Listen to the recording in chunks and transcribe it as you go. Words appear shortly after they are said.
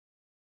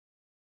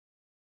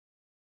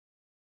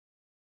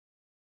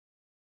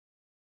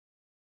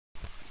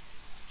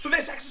So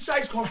this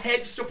exercise is called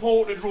head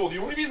supported row. The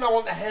only reason I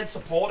want the head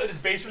supported is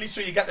basically so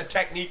you get the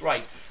technique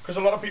right, because a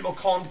lot of people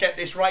can't get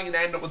this right and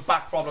they end up with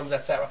back problems,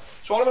 etc.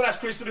 So all I'm going to ask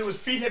Chris to do is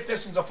feet hip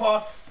distance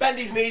apart, bend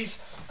his knees,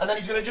 and then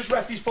he's going to just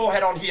rest his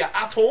forehead on here.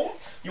 At home,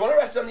 you want to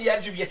rest on the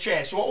edge of your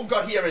chair. So what we've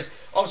got here is,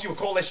 obviously we'll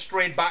call this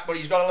straight back, but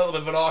he's got a little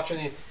bit of an arch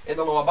in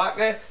the lower back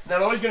there. And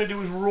then all he's going to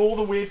do is roll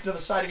the weight to the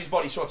side of his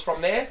body. So it's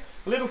from there,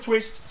 little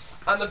twist,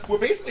 and we're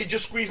basically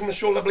just squeezing the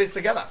shoulder blades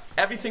together.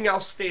 Everything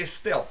else stays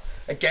still.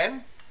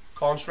 Again,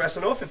 can't stress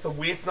enough, if the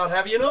weight's not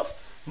heavy enough,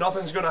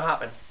 nothing's going to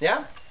happen.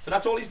 Yeah? So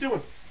that's all he's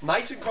doing.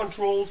 Nice and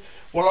controlled.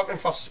 We're looking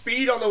for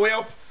speed on the way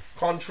up,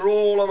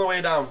 control on the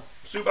way down.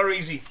 Super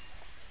easy.